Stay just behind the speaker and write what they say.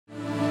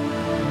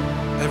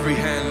Every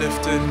hand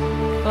lifted.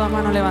 Toda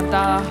mano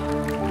levantada.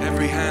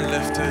 Every hand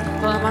lifted.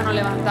 Toda mano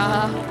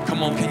levantada.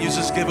 Come on, can you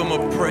just give him a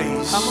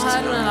praise? Vamos a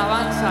darle una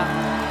alabanza.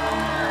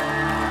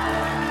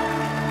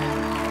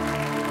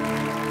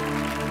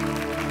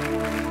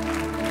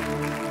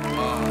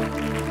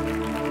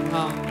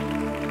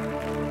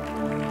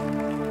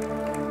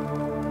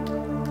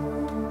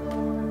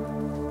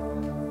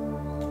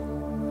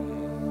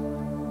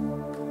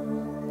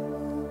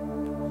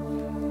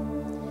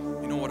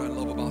 You know what I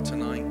love about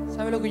tonight?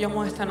 ¿Sabe lo que yo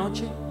amo esta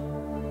noche?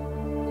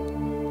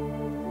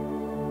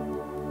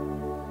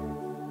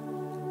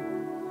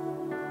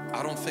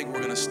 I don't think we're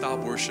going to stop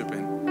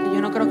worshiping. Yo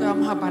no creo que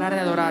vamos a parar de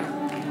adorar.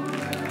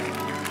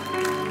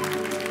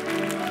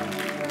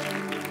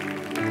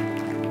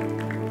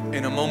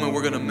 In a moment,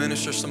 we're going to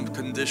minister some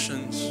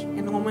conditions.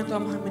 En un momento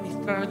vamos a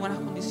ministrar algunas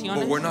condiciones.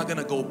 But we're not going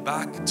to go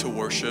back to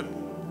worship.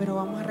 Pero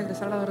vamos a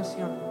regresar a la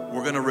adoración.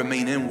 We're going to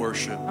remain in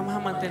worship. Vamos a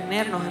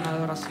mantenernos en la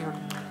adoración.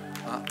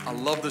 I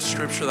love the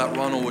scripture that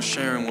Ronald was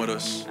sharing with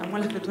us. Amo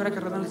la escritura que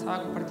Ronald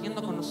estaba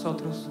compartiendo con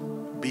nosotros.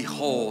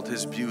 Behold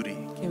his beauty.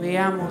 Que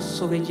veamos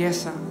su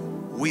belleza.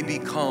 We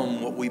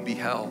become what we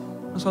beheld.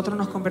 Nosotros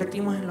nos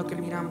convertimos en lo que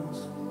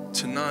miramos.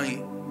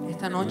 Tonight,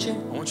 Esta noche,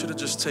 I want you to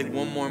just take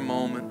one more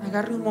moment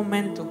agarre un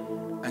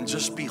momento and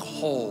just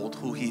behold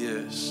who he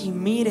is. y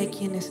mire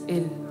quién es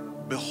Él.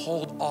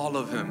 Behold all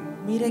of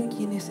him Mire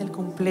quién es el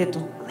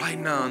completo. right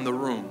now in the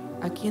room.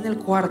 Aquí en el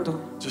cuarto,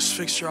 Just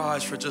fix your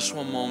eyes for just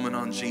one moment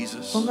on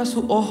Jesus ponga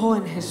su ojo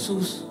en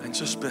Jesús and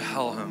just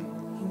behold him.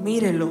 y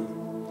mírelo.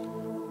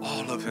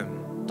 All of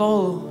him.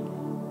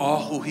 Todo, All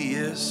who he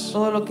is.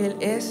 todo lo que Él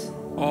es,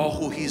 All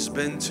who he's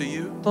been to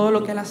you. todo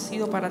lo que Él ha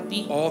sido para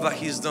ti, All that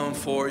he's done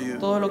for you.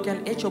 todo lo que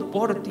Él ha hecho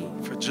por ti.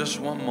 For just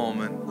one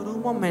moment, Por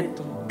un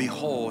momento,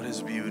 behold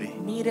his beauty.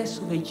 mire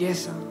su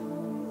belleza.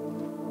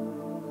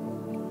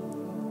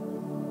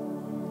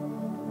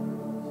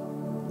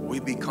 We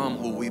become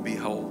who we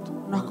behold.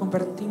 Nos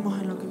convertimos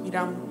en lo que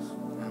miramos.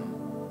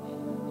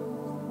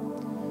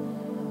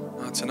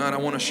 Tonight I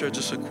want to share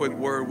just a quick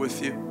word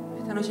with you.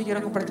 Esta noche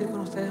quiero compartir con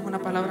ustedes una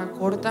palabra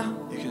corta.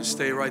 You can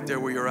stay right there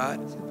where you're at.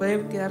 Se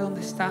puede quedar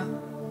donde está.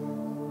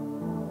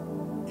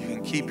 You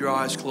can keep your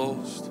eyes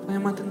closed.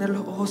 Pueden mantener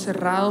los ojos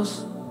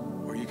cerrados.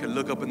 Or you can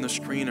look up in the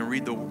screen and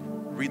read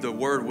the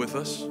word with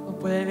us. O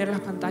puede ver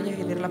las pantallas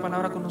y leer la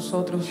palabra con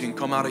nosotros. You can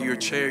come out of your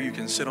chair. You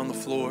can sit on the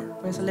floor.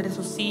 Puede salir de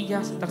su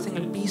silla, sentarse en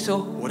el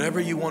piso.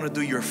 Whatever you want to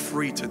do, you're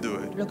free to do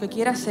it. Lo que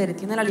quiera hacer,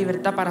 tiene la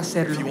libertad para If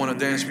you hacerlo. want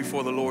to dance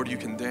before the Lord, you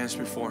can dance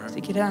before him.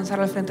 Si quiere danzar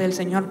al frente del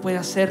Señor, puede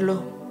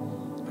hacerlo.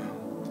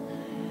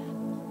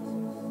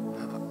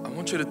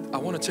 I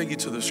want to take you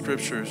to the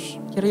scriptures.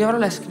 Quiero llevar a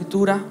la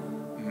escritura,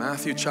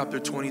 Matthew chapter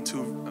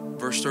 22,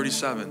 verse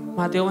 37.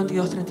 Mateo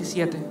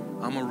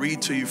 22:37. I'm going to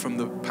read to you from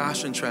the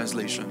Passion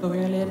Translation. Lo voy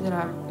a leer de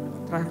la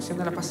traducción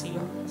de la pasiva.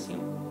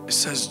 It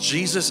says,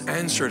 Jesus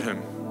answered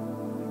him,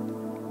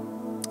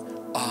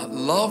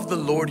 love the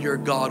Lord your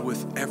God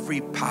with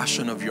every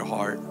passion of your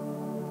heart,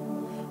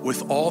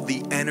 with all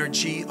the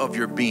energy of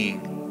your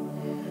being,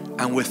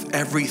 and with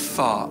every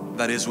thought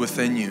that is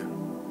within you.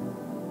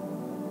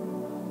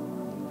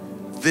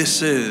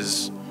 This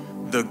is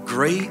the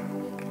great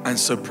and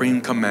supreme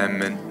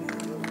commandment.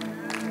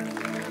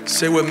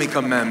 Say with me,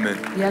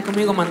 commandment. Diga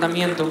conmigo,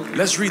 mandamiento.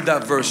 Let's read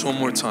that verse one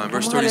more time.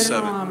 Verse Vamos a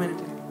leerlo 37.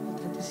 nuevamente.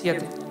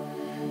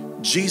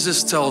 37.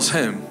 Jesus tells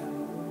him,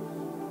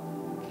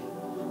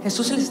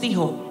 Jesús les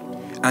dijo,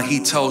 and he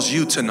tells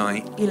you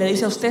tonight, y le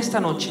dice a usted esta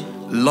noche,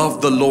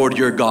 love the Lord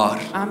your God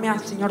ame al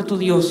Señor tu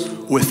Dios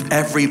with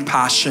every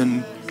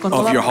passion con of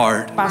toda your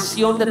heart,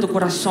 pasión de tu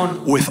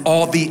corazón, with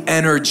all the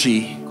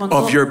energy con,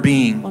 of your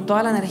being, con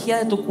toda la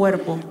energía de tu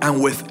cuerpo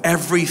and with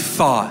every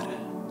thought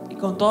y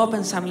con todo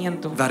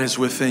pensamiento that is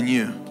within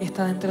you. que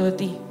está dentro de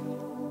ti.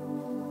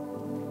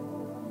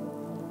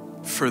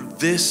 For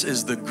this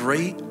is the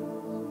great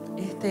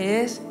Este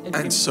es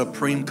and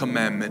supreme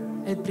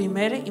commandment. el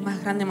primer y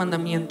más grande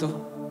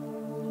mandamiento.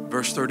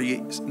 Verse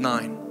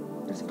 39.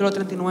 Versículo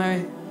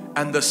 39.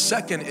 And the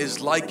second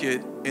is like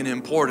it in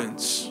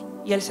importance.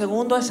 Y el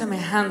segundo es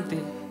semejante.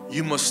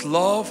 You must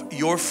love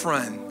your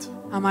friend,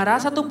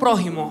 Amarás a tu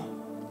prójimo,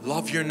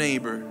 love your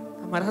neighbor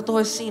amarás a tu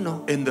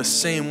vecino in the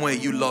same way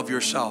you love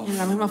yourself. en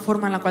la misma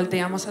forma en la cual te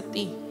amas a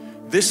ti.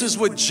 This is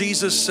what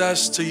Jesus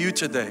says to you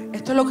today.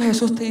 Esto es lo que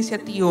Jesús te dice a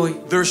ti hoy.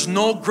 There's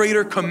no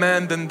greater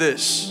command than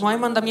this. No hay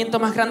mandamiento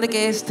más grande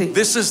que este.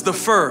 This is the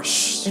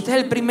first. Este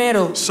es el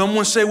primero.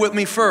 Someone say with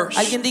me first.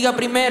 Alguien diga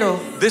primero.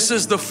 This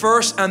is the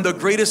first and the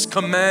greatest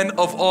command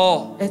of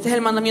all. Este es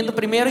el mandamiento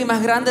primero y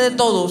más grande de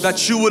todos.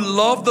 That you would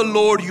love the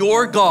Lord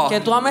your God.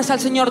 Que tú ames al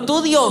Señor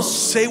tu Dios.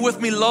 Say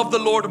with me, love the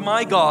Lord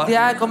my God.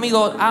 Diga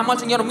conmigo, amo al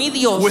Señor mi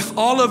Dios. With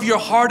all of your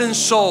heart and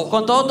soul.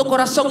 Con todo tu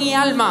corazón y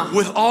alma.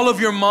 With all of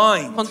your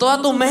mind. Con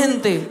toda tu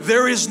mente.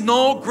 There is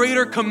no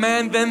greater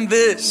command than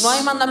this. No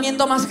hay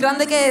mandamiento más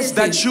grande que este.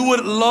 That you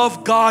would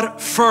love God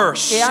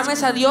first. Que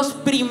ames a Dios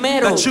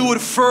primero. That you would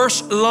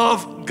first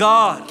love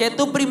God. Que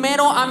tú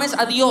primero ames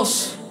a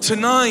Dios.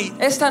 Tonight,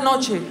 esta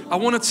noche, I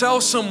want to tell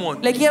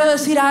someone, le quiero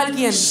decir a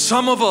alguien,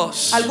 some of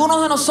us,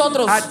 algunos de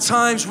nosotros, at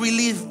times we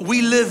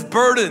live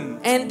burdened.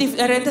 en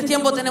diferentes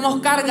tiempos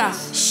tenemos cargas.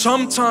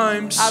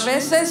 Sometimes A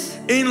veces,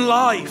 in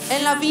life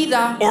en la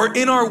vida, or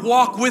in our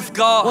walk with o en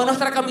God,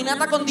 nuestra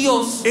caminata con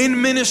Dios,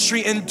 in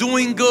ministry and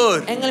doing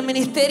good, en el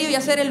ministerio y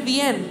hacer el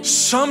bien,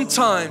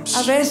 sometimes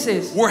a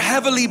veces we're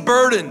heavily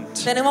burdened.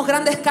 tenemos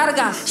grandes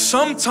cargas.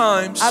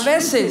 Sometimes A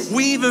veces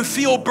we even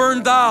feel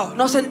burned out.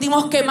 nos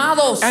sentimos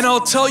quemados. And I'll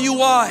tell you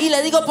why. Y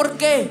le digo por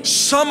qué.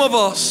 Some of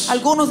us,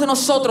 Algunos de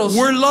nosotros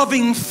we're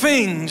loving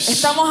things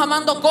estamos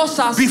amando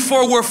cosas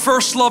before we're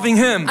first loving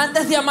Him.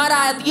 antes de amar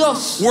a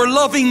Dios. We're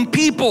loving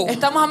people.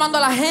 Estamos amando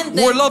a la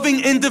gente, We're loving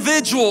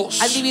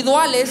individuals a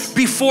individuales,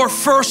 before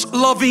first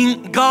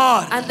loving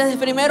God. antes de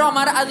primero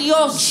amar a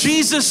Dios.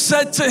 Jesus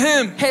said to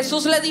him,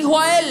 Jesús le dijo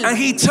a él, and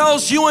He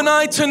tells you and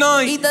I y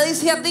tonight, te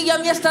dice a ti y a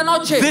mí esta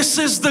noche, this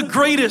is the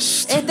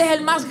greatest. este es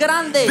el más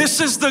grande, This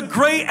is the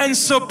great and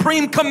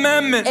supreme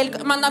commandment, el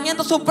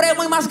mandamiento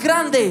supremo y más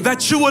grande,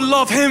 that you would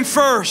love Him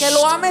first. que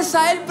lo ames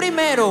a él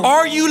primero.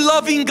 Are you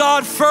loving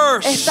God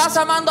first? ¿Estás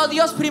amando a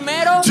Dios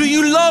primero? Do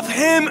you love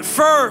Him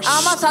first?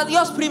 ¿Amas a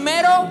Dios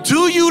primero?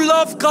 Do you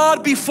love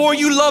God before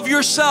you love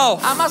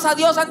yourself? ¿Amas a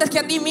Dios antes que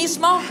a ti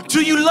mismo?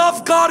 Do you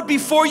love God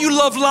before you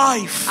love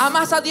life?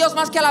 ¿Amas a Dios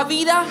más que a la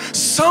vida?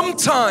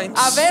 Sometimes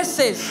A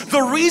veces,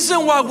 the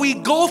reason why we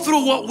go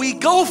through what we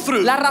go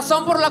through la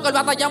razón por la que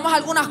batallamos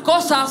algunas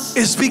cosas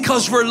is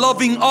because we're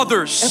loving es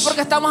others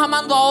porque estamos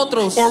amando a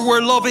otros or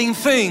we're loving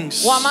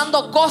things o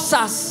amando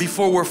cosas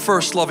before we're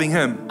first loving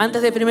Him.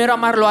 antes de primero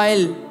amarlo a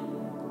él.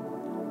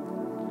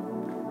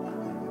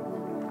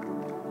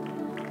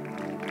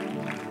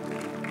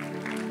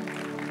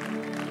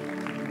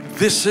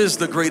 This is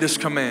the greatest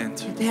command,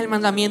 Este es el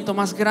mandamiento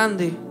más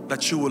grande,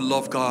 that you would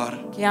love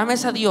God que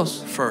ames a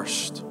Dios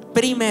first.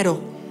 primero.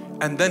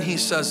 And then He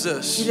says Y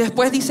this,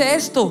 después dice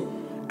esto,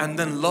 and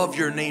then love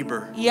your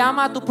neighbor y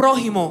ama a tu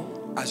prójimo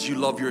as you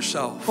love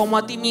yourself. como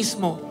a ti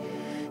mismo.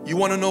 You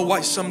want to know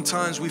why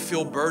sometimes we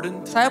feel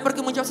burdened, ¿Sabe por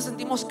qué muchas veces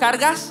sentimos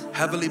cargas?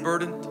 heavily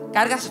burdened?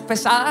 Cargas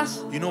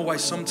pesadas. You know why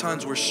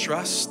sometimes we're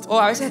stressed? O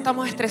a veces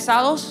estamos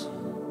estresados.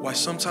 Why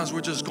sometimes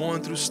we're just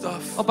going through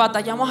stuff? O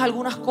batallamos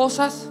algunas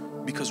cosas.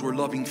 Because we're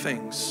loving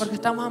things. Porque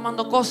estamos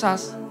amando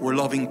cosas. We're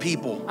loving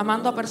people.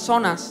 Amando a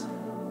personas.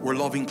 We're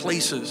loving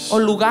places. O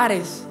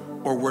lugares.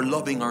 Or we're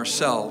loving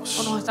ourselves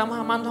O nos estamos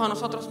amando a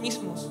nosotros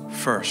mismos.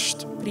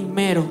 first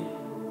Primero.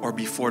 or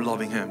before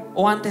loving Him.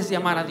 O antes de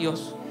amar a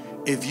Dios.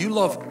 If you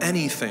love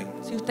anything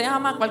Si usted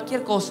ama a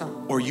cualquier cosa.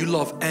 or you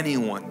love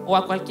anyone O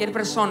a cualquier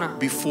persona.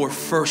 before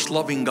first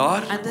loving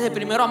God, Antes de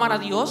primero amar a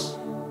Dios.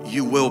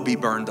 you will be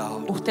burned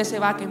out. Usted se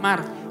va a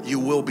quemar. You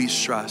will be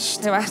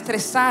stressed. Se va a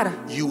estresar.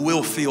 You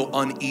will feel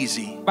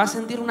uneasy. Va a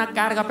sentir una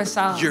carga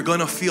pesada. You're going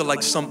to feel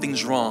like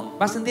something's wrong.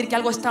 Va a sentir que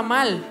algo está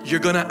mal.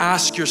 You're going to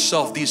ask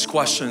yourself these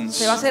questions.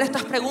 Se va a hacer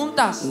estas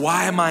preguntas.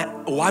 Why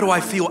do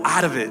I feel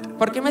out of it?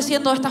 ¿Por qué me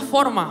siento de esta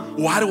forma?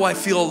 Why do I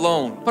feel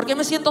alone? ¿Por qué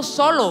me siento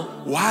solo?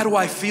 Why do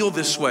I feel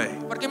this way?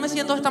 ¿Por qué me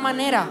siento de esta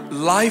manera?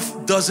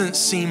 Life doesn't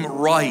seem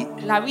right.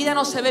 La vida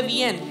no se ve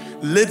bien.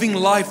 Living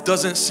life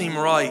doesn't seem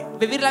right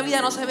Vivir la vida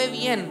no se ve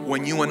bien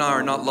when you and I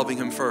are not loving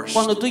Him first.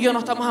 cuando tú y yo no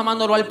estamos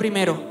amándolo al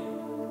primero.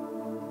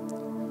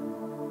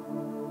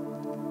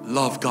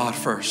 Love God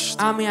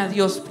first. Ame a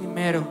Dios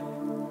primero.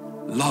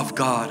 Love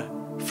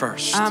God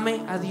first.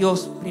 Ame a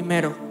Dios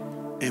primero.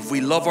 If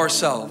we love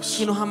ourselves,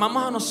 Si nos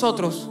amamos a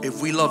nosotros,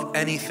 if we love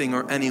anything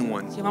or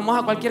anyone si amamos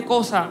a cualquier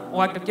cosa o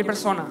a cualquier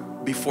persona,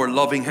 before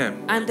loving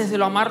Him, antes de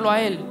lo amarlo a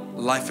Él,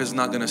 life is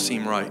not going to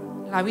seem right.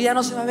 la vida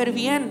no se va a ver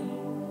bien.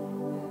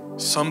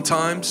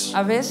 Sometimes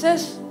A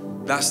veces,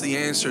 that's the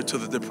answer to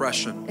the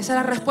depression. esa es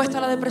la respuesta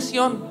a la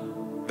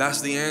depresión. That's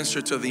the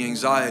answer to the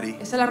anxiety.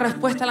 Esa es la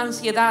respuesta a la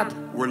ansiedad.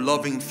 We're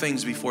loving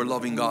things before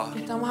loving God.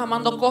 Estamos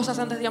amando cosas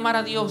antes de amar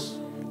a Dios.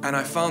 And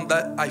I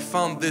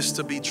found this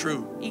to be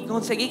true. Y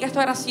conseguí que esto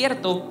era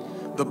cierto.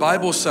 The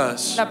Bible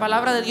says, La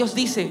palabra de Dios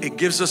dice, it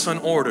gives us an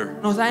order.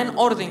 nos da en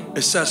orden.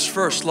 It says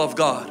first love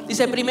God.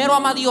 Dice, primero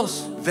ama a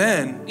Dios.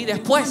 Then Y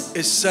después,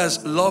 it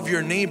says love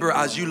your neighbor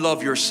as you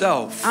love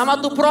yourself. ama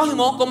a tu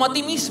prójimo como a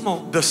ti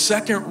mismo. The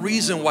second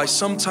reason why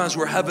sometimes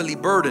we're heavily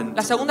burdened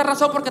La segunda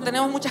razón por que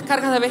tenemos muchas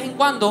cargas de vez en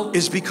cuando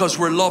is because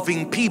we're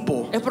loving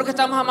people. es porque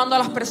estamos amando a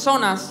las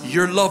personas.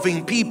 You're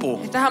loving people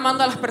Estás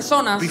amando a las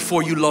personas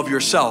before you love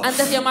yourself.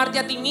 antes de amarte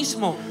a ti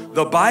mismo.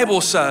 The Bible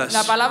La says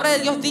palabra de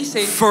Dios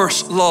dice,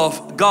 first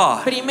love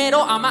God. primero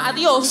ama a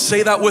Dios.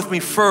 Say that with me,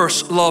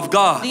 first love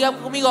God. Diga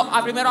conmigo,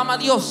 primero ama a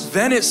Dios.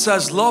 Then it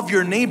says love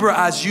your neighbor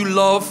as you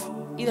love.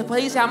 Y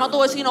después dice, ama a tu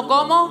vecino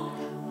como.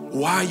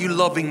 Why are you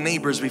loving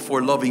neighbors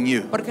before loving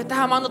you? Porque estás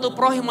amando a tu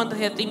prójimo antes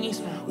de ti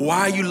mismo.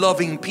 Why are you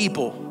loving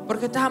people?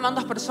 Porque estás amando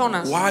a las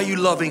personas Why are you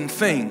loving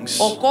things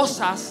o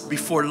cosas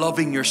before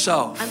loving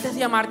yourself? antes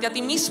de amarte a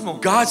ti mismo.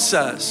 God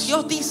says,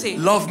 Dios dice,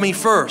 love me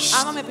first.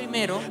 ámame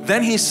primero.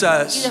 Then He Y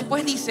says,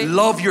 después dice,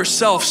 love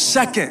yourself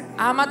second.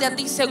 Ámate a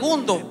ti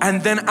segundo.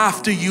 And then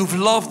after you've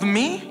loved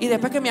me, Y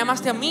después que me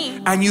amaste a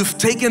mí, and you've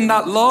taken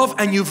that love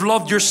and you've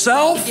loved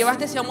yourself,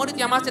 llevaste ese amor y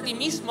te amaste a ti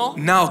mismo,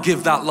 now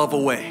give that love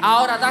away.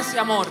 ahora da ese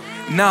amor.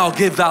 Now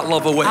give that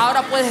love away.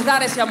 Ahora puedes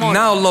dar ese amor.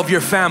 Now love your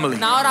family.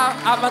 Ahora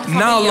ama a tu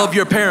Now familia. love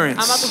your Ama a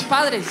parents. tus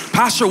padres.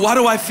 Pastor, why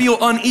do I feel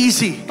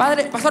uneasy?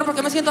 Pastor, ¿por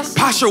qué me siento así?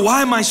 Pastor,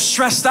 why am I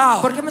stressed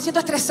out? ¿Por qué me siento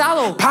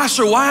estresado?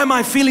 Pastor, why am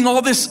I feeling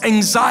all this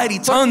anxiety,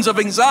 tons of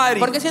anxiety?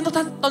 ¿Por qué siento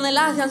tantas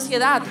toneladas de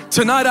ansiedad?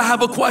 Tonight I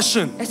have a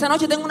question. Esta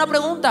noche tengo una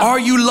pregunta. Are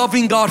you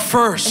loving God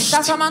first?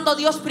 ¿Estás amando a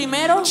Dios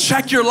primero?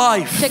 Check your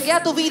life.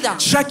 Chequea tu vida.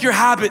 Check your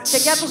habits.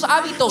 Chequea tus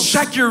hábitos.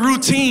 Check your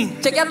routine.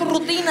 Chequea tu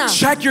rutina.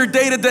 Check your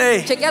day to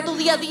day. Chequea tu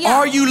día a día.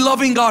 Are you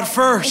loving God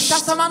first?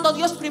 ¿Estás amando a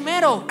Dios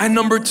primero? And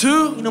number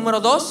two, Y número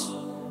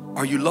 2,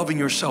 are you loving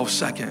yourself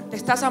second? ¿te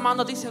estás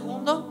amando a ti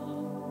segundo?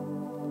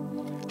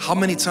 How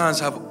many times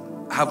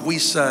have we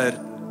said,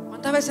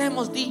 ¿Cuántas veces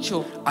hemos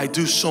dicho, I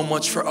do so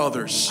much for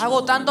others,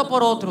 hago tanto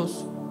por otros,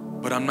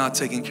 but I'm not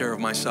taking care of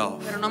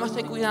myself? pero no me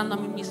estoy cuidando a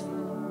mí mismo?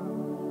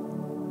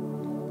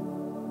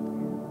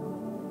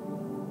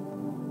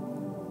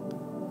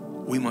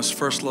 We must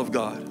first love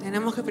God.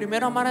 Tenemos que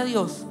primero amar a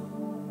Dios.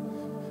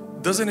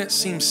 Doesn't it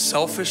seem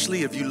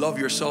selfishly if you love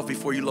yourself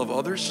before you love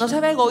others? ¿No se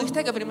ve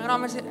egoísta que primero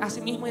amarse a sí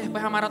mismo y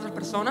después amar a otras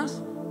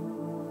personas?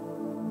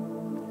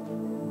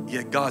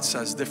 Yet God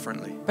says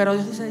differently. Pero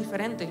Dios dice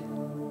diferente.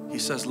 He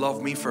says,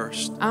 love me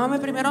first, Ámame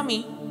primero a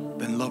mí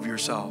then love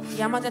yourself.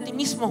 y ámate a ti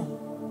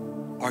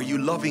mismo. Are you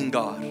loving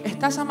God?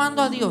 ¿Estás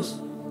amando a Dios?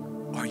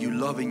 Are you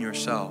loving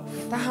yourself?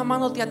 ¿Estás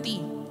amándote a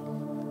ti?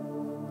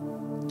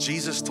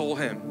 Jesus told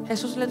him,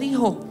 Jesús le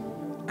dijo,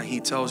 and he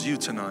tells you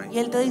tonight, y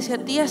Él te dice a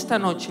ti esta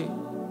noche,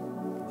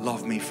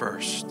 love me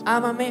first,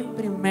 ámame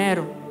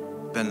primero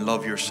then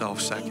love yourself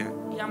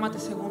second. y ámate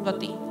segundo a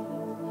ti.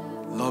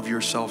 Love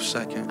yourself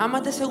second.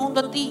 Ámate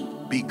segundo a ti.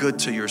 Be good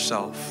to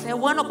yourself. Sé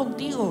bueno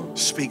contigo.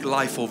 Speak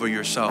life over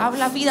yourself.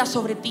 Habla vida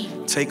sobre ti.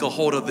 Take a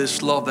hold of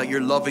this love that you're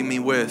loving me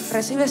with.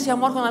 Recibe ese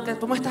amor con el que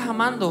tú me estás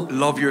amando.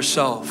 Love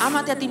yourself.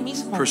 Ámate a ti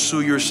mismo.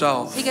 Pursue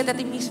yourself. Síguete a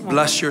ti mismo.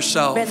 Bless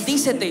yourself.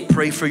 Bendícete.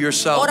 Pray for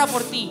yourself. Ora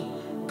por ti.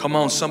 Come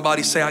on,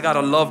 somebody say, I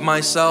gotta love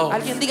myself.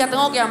 Alguien diga,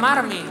 tengo que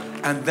amarme.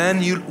 And then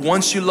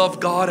once you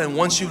love God and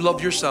once you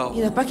love yourself,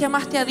 Y después que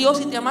amaste a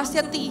Dios y te amaste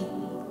a ti,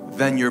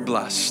 then you're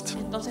blessed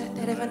entonces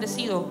eres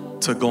bendecido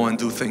to go and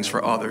do things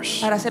for others,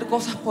 para hacer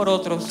cosas por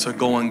otros, to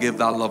go and give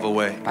that love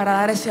away. para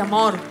dar ese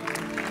amor.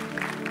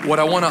 What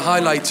I want to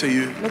highlight to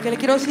you, Lo que le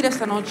quiero decir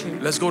esta noche,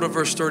 let's go to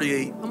verse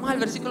 38, vamos al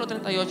versículo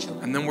 38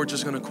 and then we're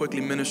just going to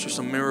quickly minister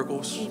some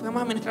miracles. y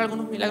vamos a ministrar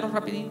algunos milagros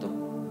rapidito.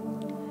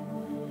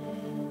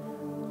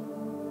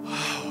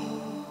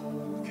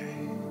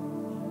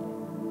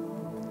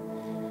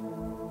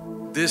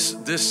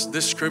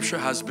 This scripture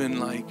has been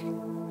like,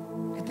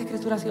 Esta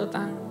escritura ha sido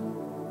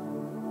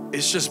tan,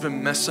 it's just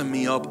been messing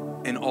me up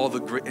in all the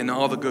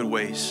good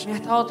ways. me ha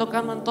estado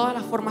tocando en todas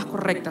las formas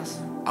correctas.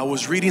 I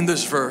was reading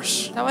this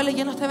verse Estaba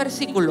leyendo este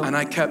versículo and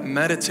I kept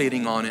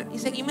meditating on it. y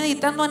seguí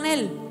meditando en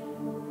él.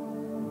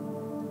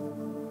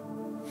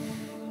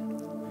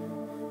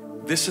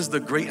 This is the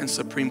great and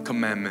supreme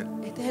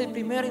commandment. Este es el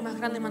primero y más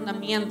grande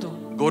mandamiento.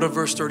 Go to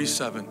verse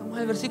 37. Vamos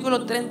al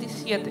versículo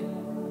 37.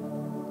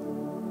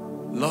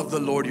 Love the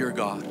Lord your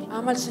God.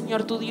 Ama al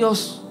Señor tu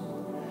Dios.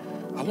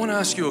 I want to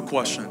ask you a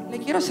question. Le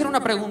quiero hacer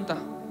una pregunta.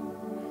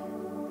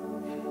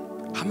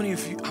 How many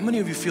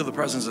of you feel the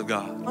presence of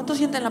God? ¿Cuántos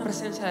sienten la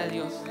presencia de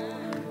Dios?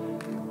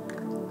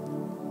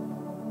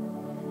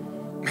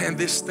 Man,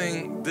 this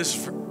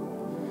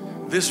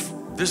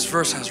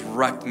verse has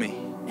wrecked me.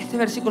 Este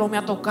versículo me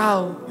ha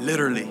tocado,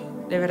 Literally.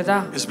 de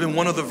verdad. It's been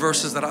one of the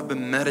verses that I've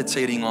been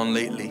meditating on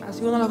lately. Ha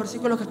sido uno de los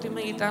versículos que estoy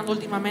meditando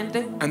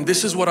últimamente. And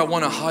this is what I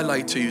want to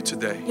highlight to you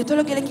today. Y esto es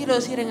lo que le quiero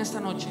decir en esta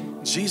noche.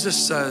 Jesus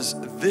says,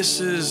 this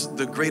is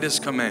the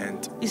greatest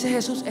command. Dice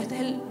Jesús, este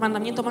es el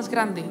mandamiento más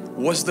grande.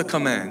 What's the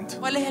command?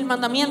 ¿Cuál es el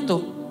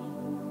mandamiento?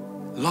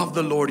 Love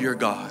the Lord your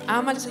God.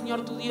 Ama al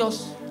Señor tu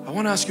Dios. I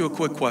want to ask you a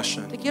quick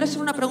question. Te quiero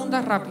hacer una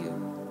pregunta rápido.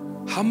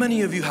 How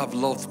many of you have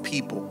loved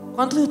people?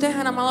 ¿Cuántos de ustedes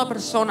han amado a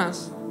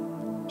personas?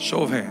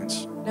 Show of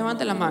hands.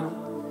 Levante la mano.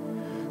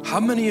 How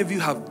many of you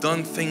have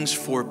done things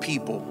for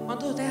people?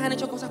 ¿Cuántos de ustedes han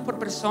hecho cosas por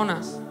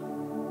personas?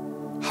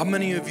 How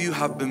many of you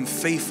have been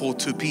faithful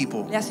to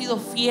people? Le ha sido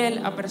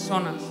fiel a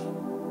personas.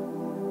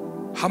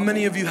 How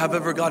many of you have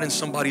ever gotten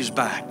somebody's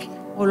back?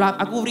 O lo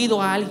ha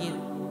cubrido a alguien.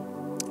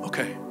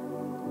 Okay.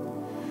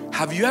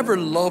 Have you ever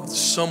loved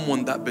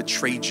someone that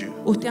betrayed you?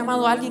 ¿Usted ha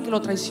amado a alguien que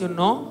lo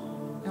traicionó?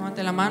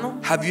 Levante la mano.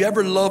 Have you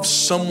ever loved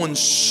someone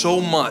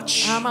so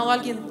much ¿Ha amado a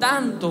alguien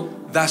tanto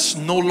that's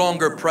no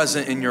longer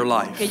present in your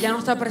life? que ya no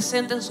está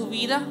presente en su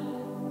vida?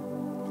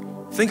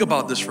 Think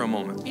about this for a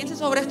moment. Piense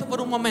sobre esto por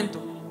un momento.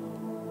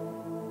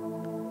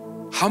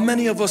 How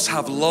many of us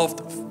have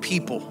loved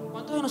people?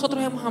 ¿Cuántos de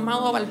nosotros hemos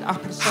amado a las How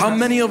personas?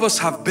 many of us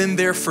have been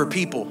there for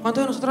people?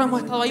 ¿Cuántos de nosotros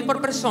hemos estado ahí por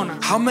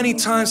personas? How many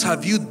times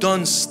have you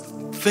done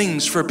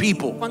things for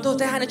people? ¿Cuántos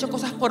de ustedes han hecho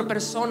cosas por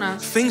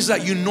personas? Things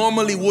that you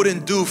normally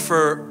wouldn't do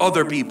for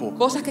other people.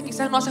 Cosas que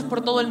quizás no haces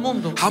por todo el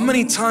mundo. How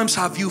many times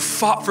have you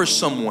fought for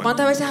someone?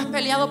 ¿Cuántas veces has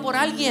peleado por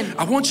alguien?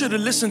 I want you to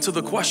listen to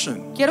the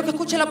question. Quiero que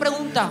escuche la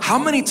pregunta. How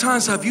many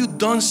times have you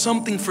done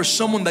something for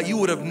someone that you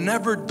would have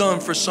never done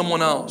for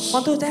someone else?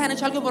 ¿Cuántos de ustedes han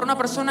hecho algo por una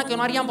persona que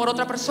no harían por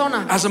otra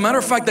persona? As a matter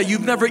of fact, that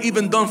you've never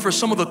even done for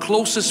some of the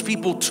closest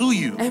people to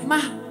you. Es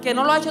más, que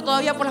no lo ha hecho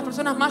todavía por las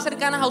personas más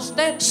cercanas a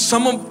usted.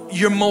 Some of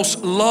your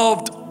most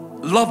loved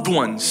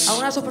ones. A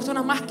una de sus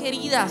personas más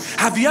queridas.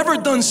 Have you ever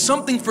done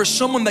something for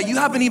someone that you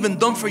haven't even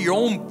done for your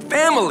own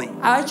family?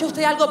 ¿Ha hecho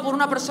usted algo por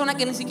una persona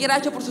que ni siquiera ha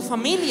hecho por su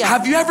familia?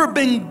 Have you ever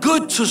been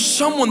good to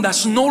someone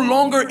that's no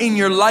longer in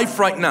your life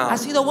right now? ¿Ha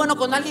sido bueno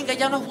con alguien que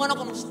ya no es bueno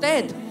con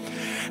usted?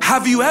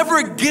 Have you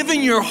ever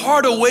given your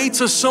heart away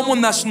to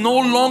someone that's no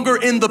longer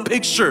in the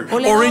picture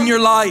or in your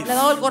life? ¿Le ha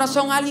dado el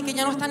corazón a alguien que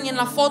ya no está ni en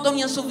la foto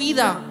ni en su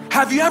vida?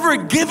 Have you ever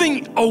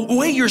given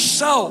away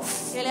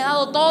yourself? Que le ha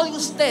dado todo de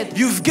usted.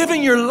 You've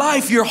given your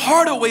life, your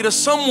heart away to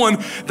someone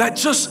that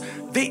just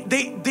they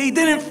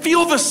didn't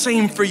feel the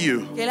same for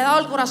you. Que le ha dado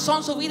el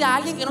corazón, su vida a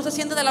alguien que no se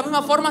siente de la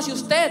misma forma si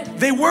usted.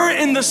 They weren't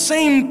in the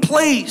same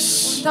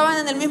place Estaban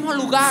en el mismo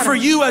lugar for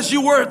you as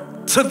you were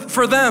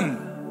for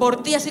them.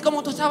 por ti, así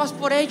como tú estabas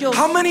por ellos.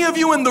 How many of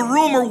you in the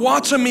room or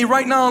watching me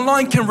right now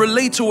online can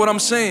relate to what I'm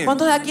saying?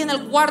 ¿Cuántos de aquí en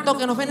el cuarto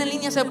que nos ven en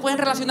línea se pueden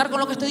relacionar con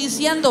lo que estoy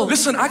diciendo?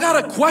 Listen, I got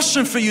a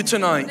question for you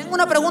tonight. Tengo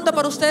una pregunta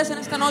para ustedes en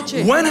esta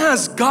noche. When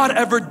has God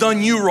ever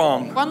done you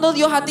wrong? ¿Cuándo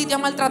Dios a ti te ha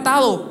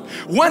maltratado?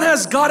 When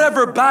has God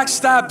ever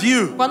backstabbed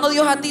you? ¿Cuándo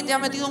Dios a ti te ha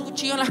metido un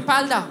cuchillo en la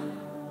espalda?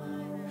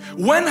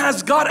 When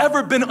has God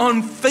ever been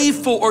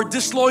unfaithful or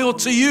disloyal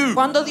to you?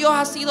 ¿Cuándo Dios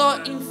ha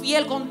sido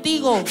infiel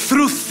contigo?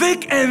 Through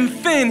thick and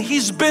thin,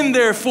 He's been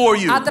there for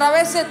you. A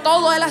través de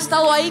todo Él ha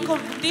estado ahí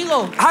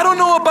contigo. I don't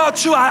know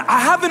about you. I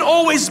haven't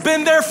always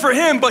been there for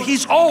Him, but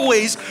He's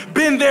always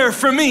been there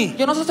for me.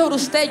 Yo no sé sobre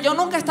usted, yo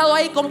nunca he estado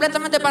ahí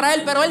completamente para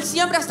Él, pero Él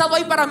siempre ha estado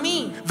ahí para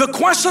mí. The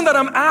question that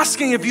I'm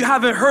asking, if you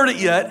haven't heard it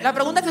yet, La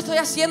pregunta que estoy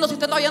haciendo, si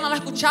usted todavía no la ha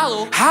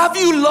escuchado, have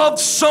you loved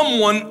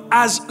someone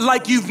as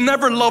like you've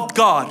never loved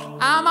God?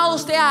 ¿ha amado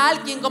usted a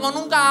alguien como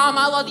nunca ha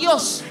amado a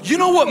Dios? You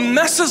know what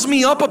messes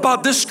me up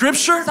about this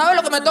scripture? ¿Sabe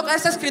lo que me toca de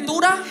esta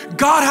escritura?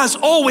 God has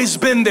always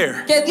been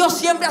there. Que Dios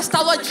siempre ha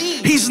estado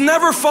allí. He's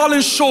never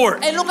fallen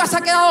short. Él nunca se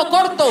ha quedado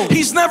corto.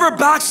 He's never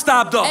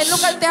backstabbed Él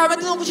nunca us. te ha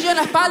metido un cuchillo en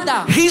la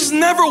espalda. He's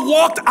never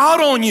walked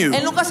out on you.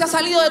 Él nunca se ha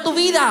salido de tu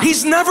vida.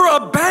 He's never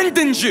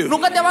abandoned you.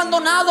 Nunca te ha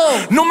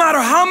abandonado. No matter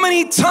how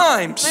many No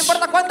times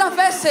importa cuántas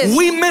veces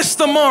we missed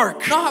the mark,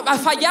 nos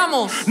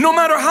fallamos. no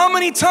matter how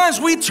many times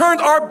we turned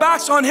our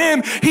backs on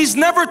Him, He's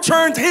never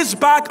turned His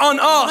back on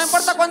No us.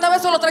 importa cuántas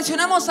veces lo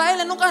traicionemos a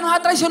Él nunca nos ha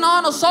traicionado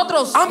a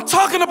nosotros. I'm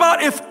talking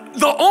about if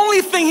the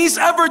only thing He's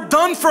ever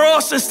done for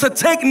us is to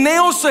take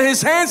nails to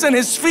His hands and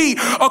His feet,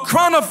 a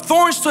crown of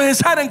thorns to His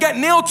head, and get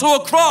nailed to a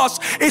cross,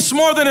 it's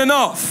more than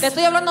enough. Te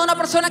estoy hablando de una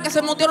persona que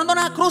se montaron en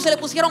una cruz y le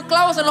pusieron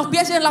clavos en los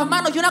pies y en las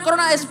manos y una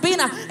corona de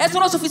espinas. ¿Eso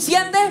no es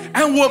suficiente?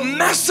 And what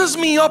messes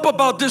me up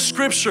about this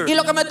scripture, Y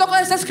lo que me toca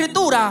de esta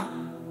escritura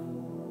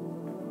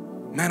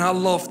man, I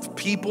love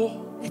people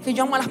es que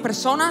yo amo a las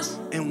personas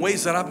in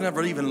ways that I've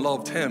never even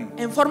loved Him.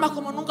 en formas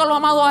como nunca lo he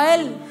amado a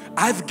Él.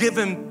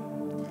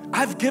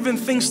 I've given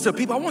things to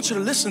people. I want you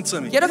to listen to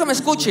me. Quiero que me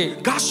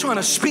escuche. God's trying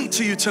to speak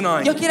to you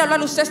tonight. Dios quiere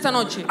hablarle a usted esta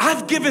noche.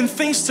 I've given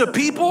things to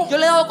people Yo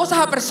le he dado cosas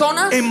a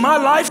personas in my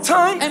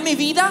lifetime en mi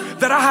vida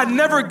that I had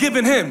never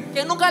given Him.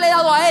 que nunca le he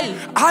dado a Él.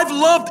 I've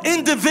loved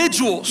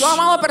individuals Yo he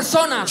amado a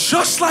personas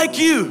just like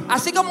you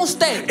así como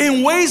usted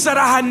in ways that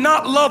I had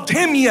not loved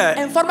Him yet.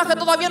 en formas que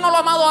todavía no lo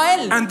he amado a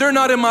Él. And they're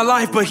not in my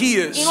life, but He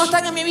is. Y no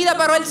están en mi vida,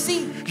 pero Él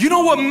sí. You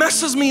know what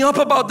messes me up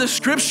about this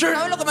scripture?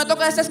 ¿Sabe lo que me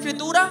toca de esta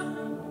escritura?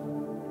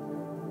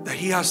 That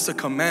He has to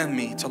command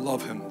me to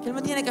love Him. Que Él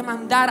me tiene que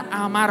mandar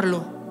a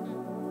amarlo.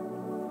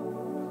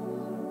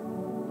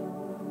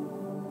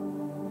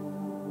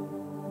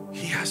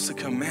 He has to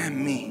command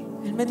me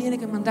Él me tiene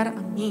que mandar a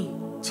mí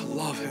to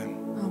love Him.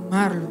 a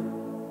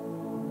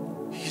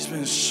amarlo. He's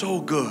been so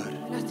good.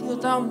 Él ha sido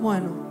tan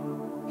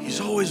bueno.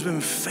 He's always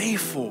been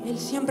faithful. Él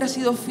siempre ha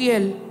sido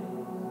fiel.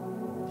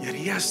 Yet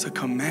He has to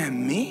command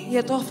me. Y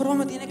de todas formas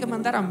me tiene que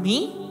mandar a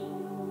mí.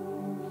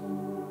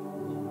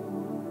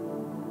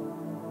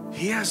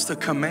 He has to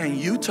command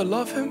you to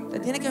love Him. Te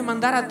tiene que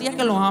mandar a ti a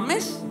que lo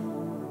ames.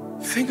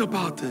 Think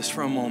about this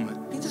for a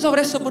moment. Piensa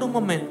sobre eso por un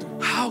momento.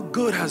 How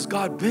good has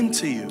God been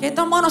to you? ¿Qué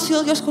tan bueno ha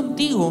sido Dios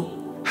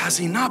contigo? Has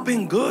He not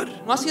been good?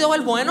 ¿No ha sido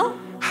Él bueno?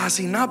 Has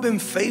He not been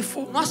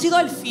faithful? ¿No ha sido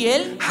Él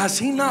fiel? Has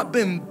He not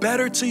been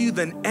better to you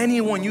than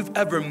anyone you've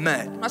ever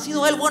met? ¿No ha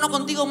sido Él bueno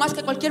contigo más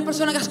que cualquier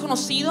persona que has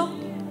conocido?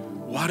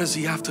 Why does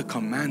He have to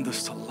command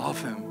us to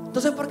love Him?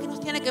 Entonces, ¿por qué nos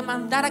tiene que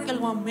mandar a que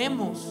lo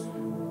amemos?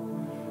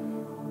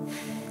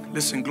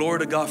 Listen, glory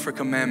to God for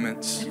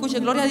commandments. Escuche,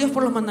 gloria a Dios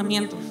por los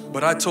mandamientos.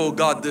 But I told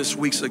God this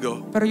weeks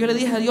ago, Pero yo le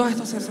dije a Dios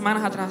estas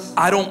semanas atrás,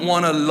 I don't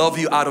want to love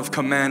you out of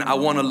command. I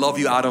want to love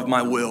you out of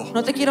my will.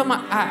 no te quiero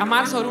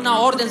amar sobre una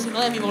orden, sino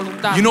de mi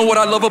voluntad. You know what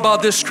I love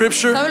about this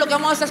scripture? ¿Sabe lo que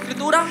amo de esta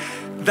escritura?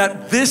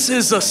 That this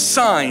is a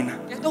sign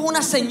Es Esto es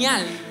una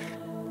señal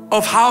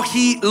of how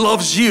He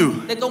loves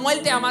you. de cómo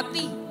Él te ama a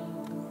ti.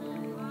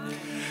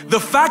 The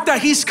fact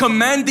that He's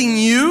commanding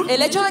you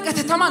El hecho de que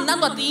te está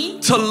mandando a ti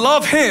to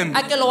love Him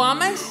a que lo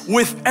ames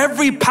with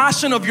every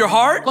passion of your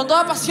heart, con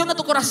toda pasión de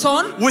tu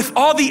corazón, with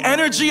all the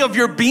energy of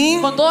your being,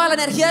 con toda la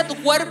energía de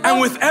tu cuerpo and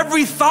with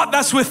every thought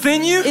that's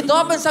within you, y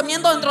todo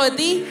pensamiento dentro de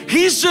ti.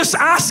 He's just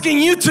asking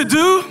you to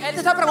do. Él te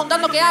está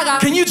preguntando que haga.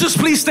 Can you just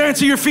please stand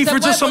to your feet for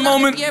just a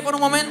moment? Por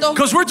un momento.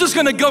 Because we're just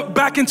going to go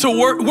back into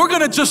work. We're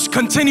going to just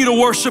continue to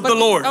worship the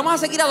Lord.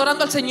 Vamos a seguir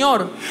adorando al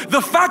Señor.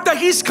 The fact that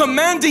He's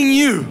commanding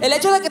you El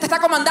hecho de que te está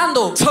comandando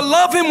to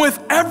love Him with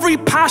every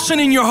passion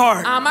in your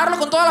heart, a amarlo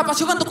con toda la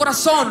pasión en tu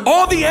corazón,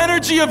 all the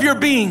energy of your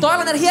being, toda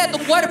la energía de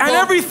tu cuerpo and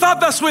every thought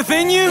that's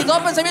within y you,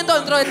 todo pensamiento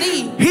dentro de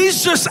ti.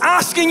 He's just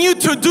asking you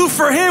to do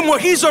for Him what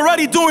He's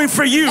already doing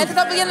for you. Él te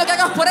está pidiendo que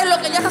hagas por Él lo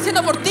que ya está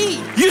haciendo por ti.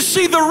 You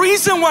see, the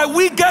reason why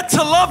we get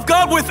to love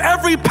God with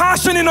every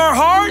passion in our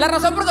heart La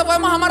razón por la que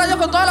podemos amar a Dios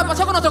con toda la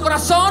pasión con nuestro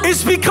corazón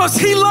is because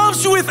He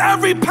loves you with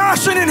every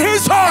passion in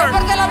His es heart.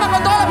 porque Él ama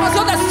con toda la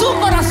pasión de su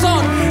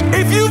corazón.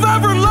 If you've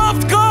ever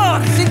loved God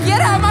Si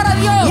quieres amar a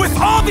Dios with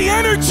all the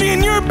energy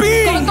in your con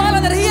being, toda la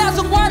energía de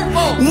su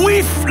cuerpo,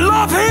 we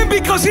love Him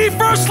because He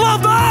first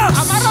loved us.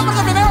 amarlo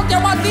porque primero te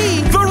amó a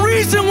ti. The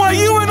reason why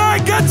you and I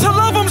get to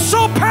love Him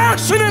so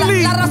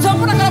passionately La razón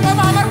por la que lo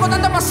podemos amar con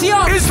tanta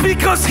pasión is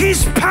because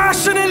He's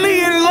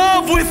passionately in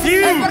love with es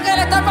you. porque Él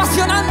está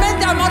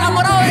pasionalmente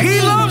enamorado de He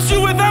ti. loves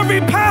you with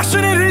every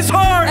passion in His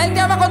heart. Él te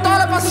ama con toda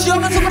la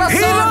pasión en su He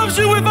corazón. loves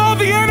you with all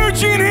the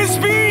energy in His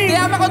being. Te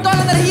ama con toda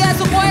la energía de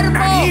su cuerpo.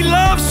 And He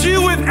loves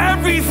you with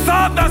every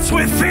thought that's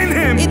within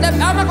Y Him.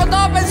 te ama con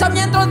todo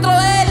pensamiento dentro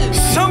de Él.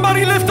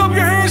 Somebody lift up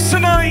your hands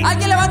tonight.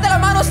 Alguien levante la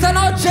mano esta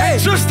noche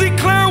Just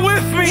declare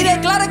with y me,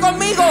 declare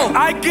conmigo: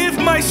 I give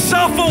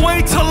myself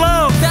away to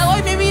love. te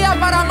doy mi vida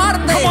para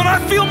amarte. Come on, I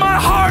feel my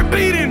heart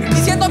beating.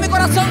 Y siento mi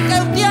corazón que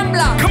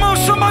tiembla. Come on,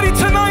 somebody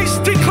tonight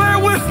declare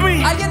with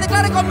me, Alguien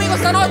declare conmigo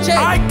esta noche: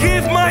 I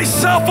give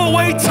myself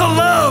away to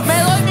love. me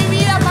doy mi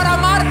vida para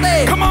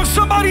amarte. Come on,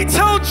 somebody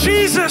tell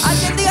Jesus,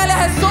 Alguien dígale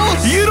a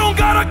Jesús: you don't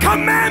gotta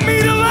command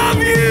me to love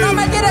no you.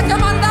 me tienes que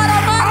mandar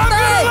a I'm gonna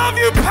amarte. love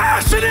you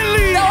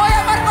passionately. Te voy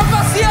a amar con I'm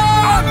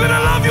pasión. gonna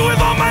love you with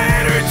all my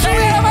Te voy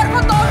energy, a amar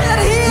con toda mi with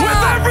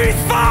energía, every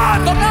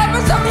thought, con cada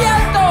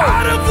pensamiento,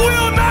 out of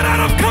will, not out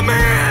of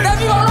command. de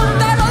mi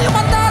voluntad, no de un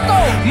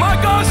mandato. My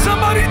God,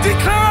 somebody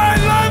declare, I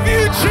love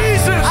you,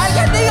 Jesus.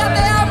 Alguien diga: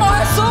 te amo,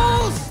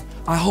 Jesús.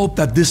 I hope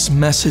that this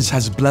message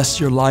has blessed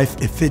your life.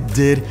 If it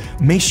did,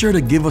 make sure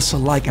to give us a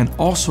like and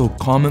also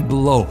comment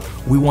below.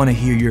 We want to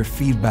hear your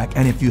feedback.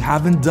 And if you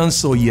haven't done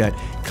so yet,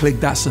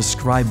 click that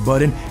subscribe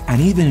button and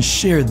even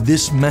share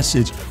this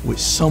message with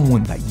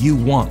someone that you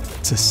want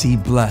to see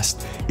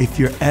blessed. If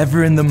you're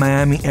ever in the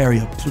Miami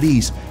area,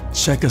 please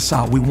check us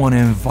out. We want to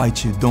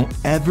invite you. Don't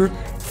ever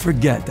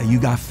forget that you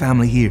got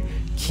family here.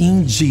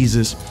 King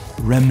Jesus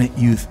Remnant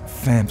Youth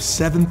Fam,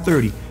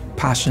 7:30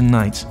 Passion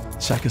Nights.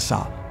 Check us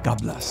out. God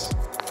bless.